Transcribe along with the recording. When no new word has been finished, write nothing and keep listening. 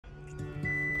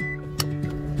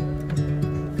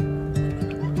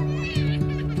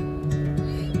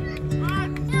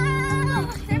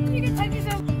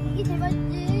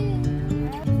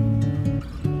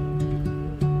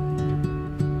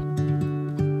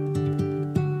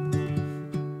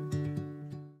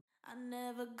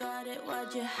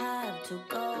why'd you have to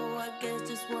go? I guess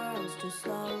this world's too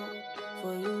slow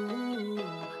for you.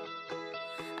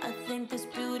 I think there's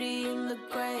beauty in the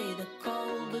gray, the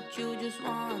cold, but you just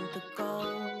want the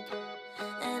gold.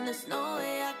 And there's no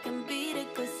way I can beat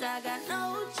it, cause I got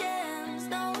no chance,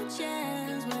 no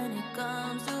chance when it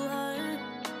comes to her.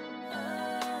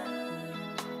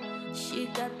 She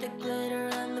got the glitter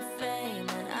and the fame,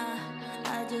 and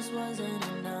I just wasn't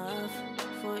enough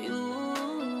for you.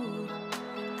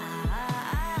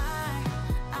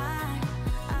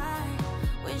 I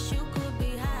wish you could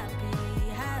be happy,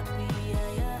 happy,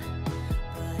 yeah, yeah.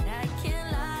 But I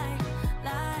can't lie,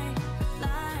 lie,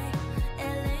 lie.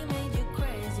 LA made you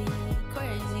crazy,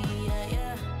 crazy, yeah,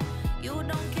 yeah. You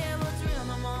don't care what's real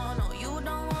no more, no, you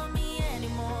don't want me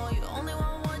anymore. You only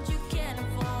want what you can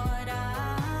afford.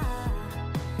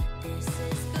 This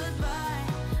is goodbye,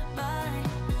 bye,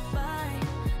 bye.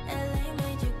 LA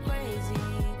made you crazy,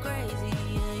 crazy,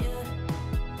 yeah,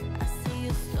 yeah. I see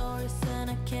your stories and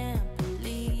I can't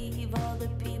believe all the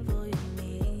people you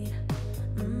meet.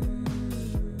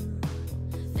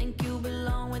 Think you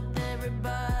belong with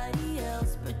everybody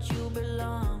else, but you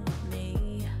belong with me.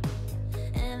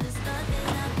 And there's nothing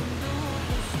I can do,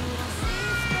 cause you don't see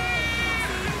straight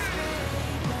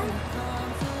when it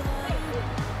comes to her.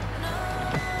 No,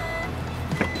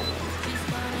 she's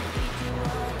gonna eat you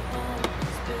up,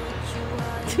 spit you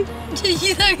out, 쟤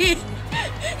이상해.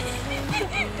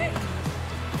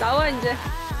 나와 이제.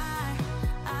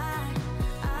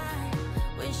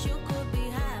 wish you could be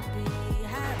happy,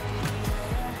 happy,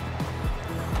 yeah.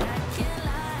 But I can't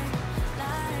lie,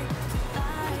 lie,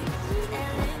 lie.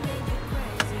 LA made you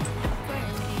crazy,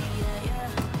 crazy, yeah, yeah.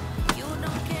 You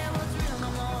don't care what's real no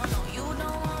more, no, you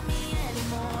don't want me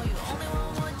anymore. You only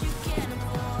want what you can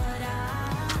afford.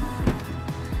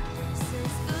 This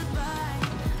is goodbye,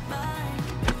 bye,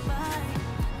 bye.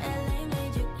 LA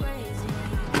made you crazy,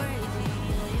 crazy,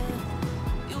 yeah,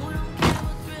 yeah. You don't care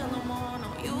what's real no more, no,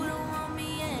 you don't want me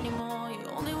anymore. You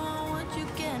only want what you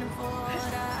can afford.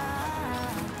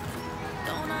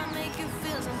 Don't I make you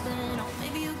feel something? Or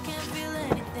maybe you can't feel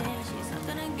anything. She's not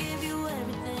gonna give you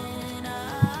everything. I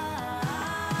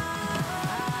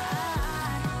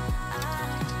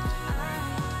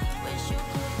wish you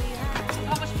could be happy.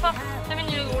 하고 싶어? 세민이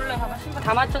여기 올라가봐. 신발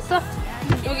다 맞췄어?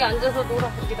 여기 앉아서 놀아.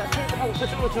 여기다 테이블하고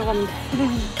저쪽으로 들어가면 돼.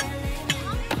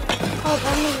 아,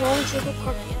 나는 너무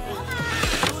지독하게.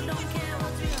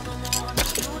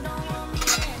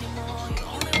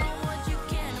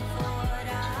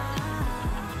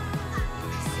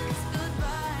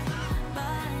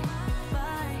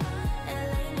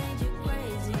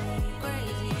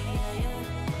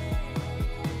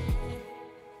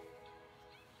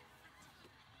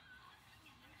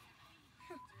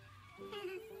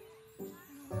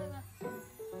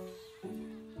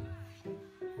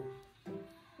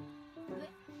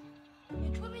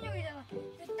 초민형이잖아.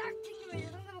 딱 튀기면 이제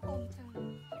상대방과 엄청.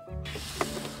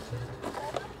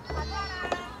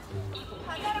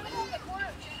 가자라 그랬는데 골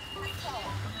갇혀.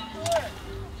 골.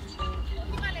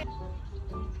 어디가네.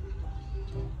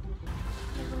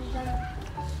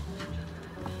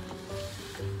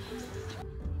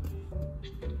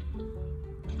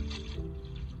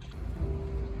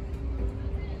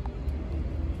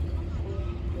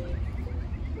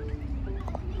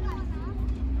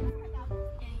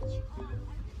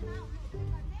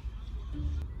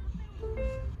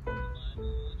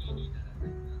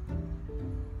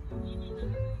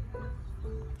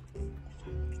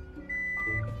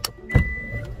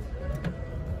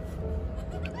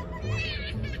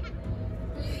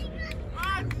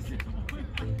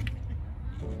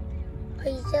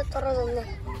 이제 떨어졌네.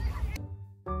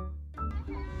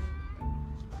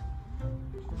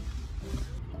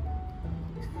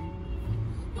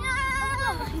 야!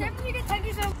 셀피를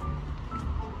자기서.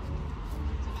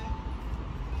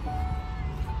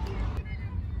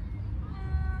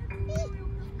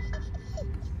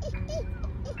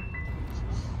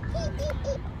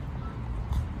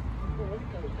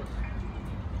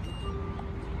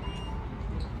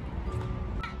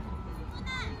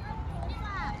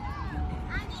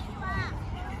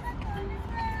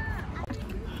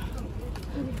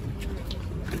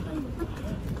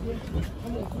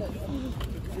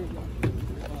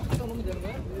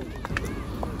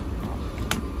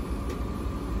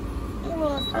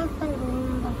 우와, 살살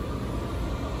녹는다.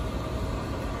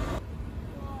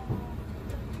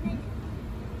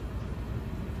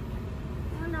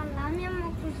 나 라면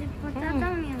먹고 싶어.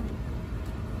 짜장면.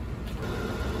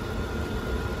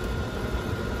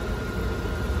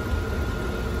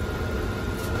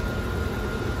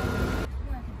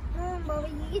 뭐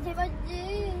이게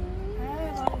대박이지.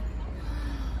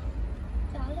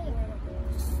 잘해.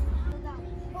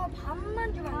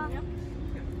 반만 주면 안 돼요?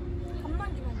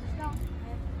 반만 주면 안 돼요?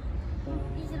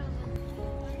 이지라고.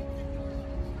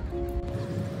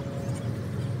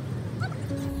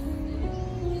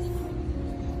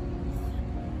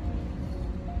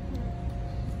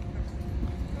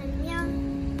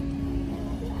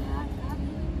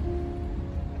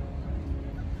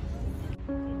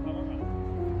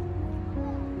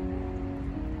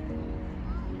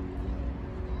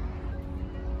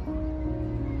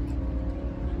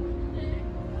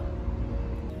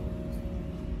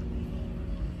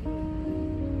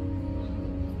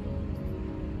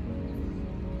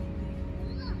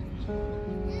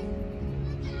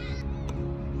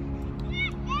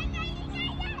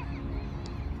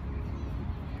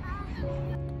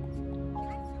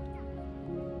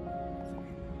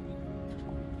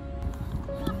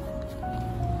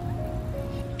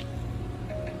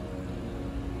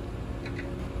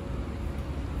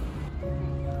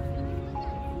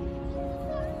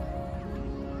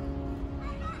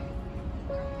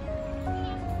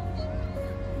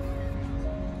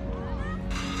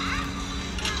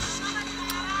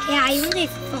 걔 아이 혼자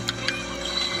있었어.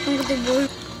 그럼 그때 뭘?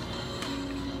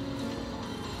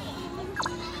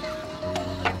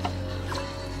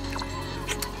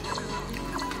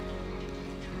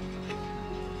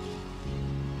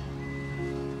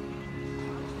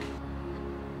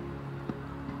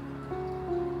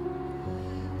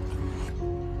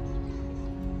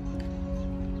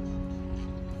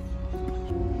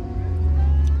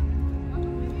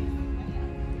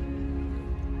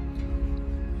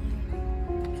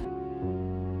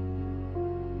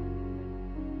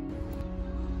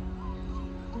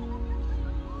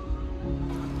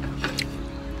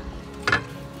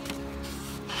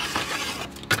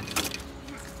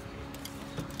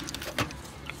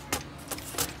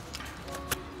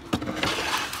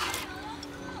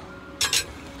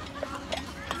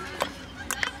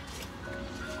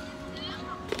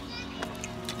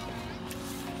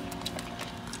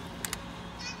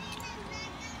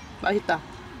 맛있다.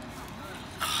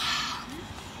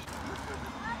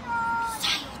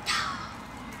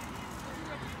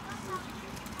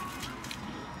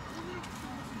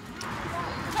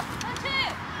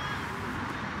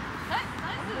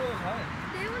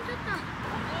 내온 줬다.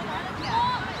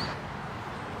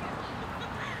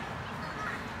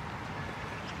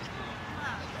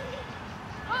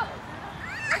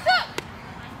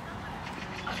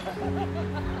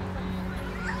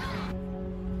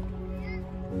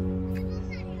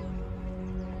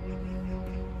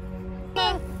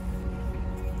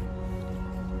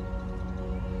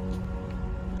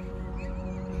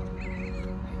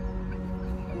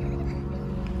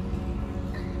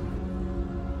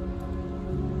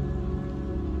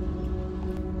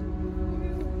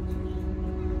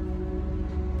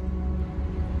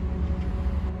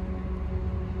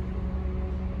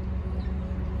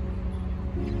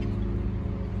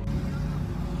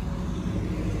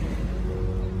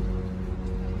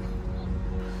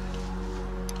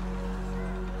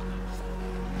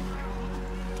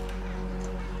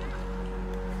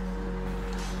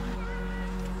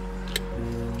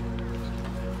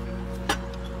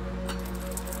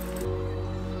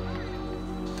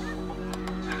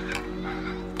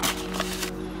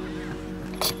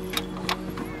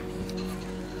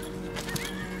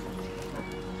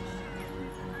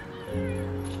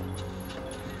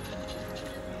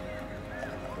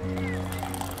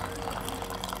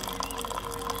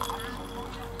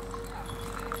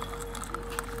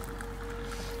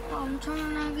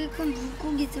 엄청나게 큰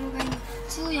물고기 들어가 있는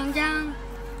수영장.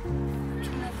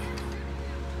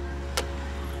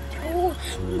 오,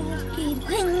 먹기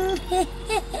횡해.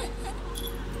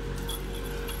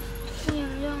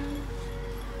 수영장.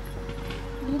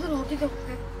 물은 어디다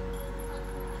볼게?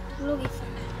 블럭이 있어.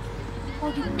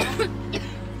 어디?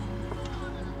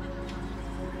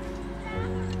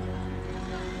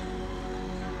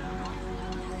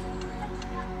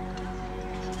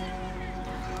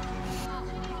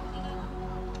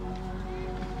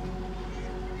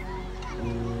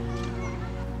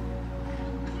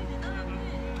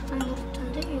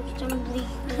 여기 있잖아, 물이.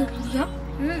 그게 물이야?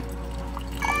 응.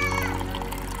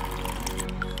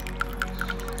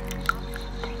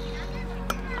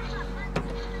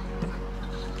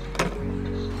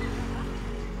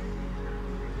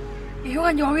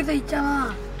 형아 여기서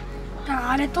있잖아.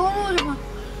 딱 안에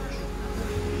떠놓으면.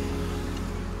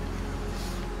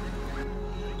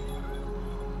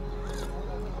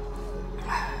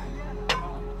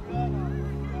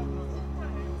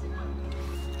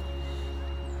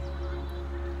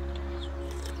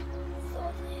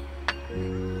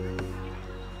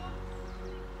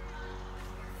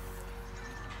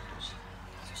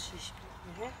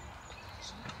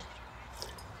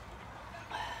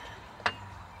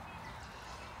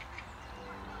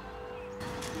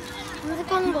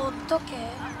 연습하는 거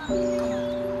어떡해?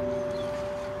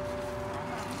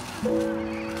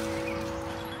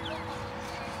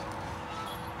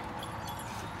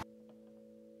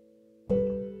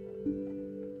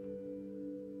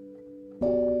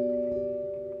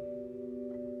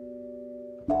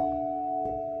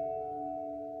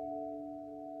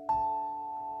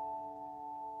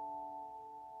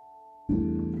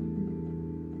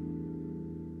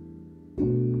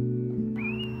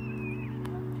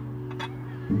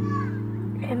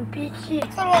 NPC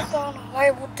들어왔어.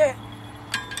 아예 못해.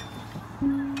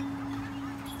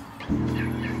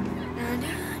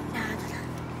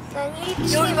 난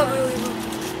 1층. 여기 봐봐, 여기 봐.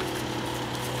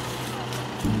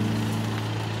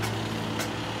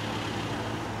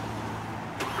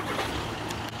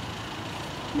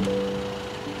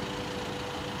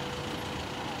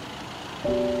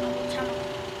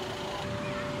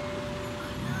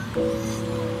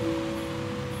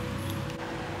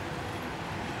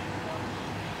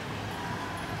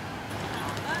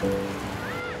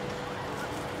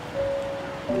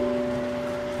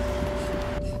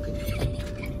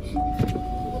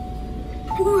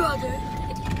 뭐 해야 돼?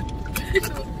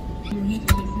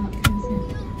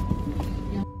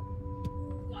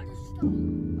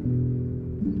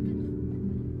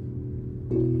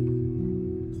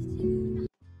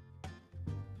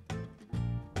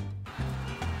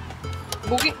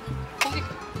 모기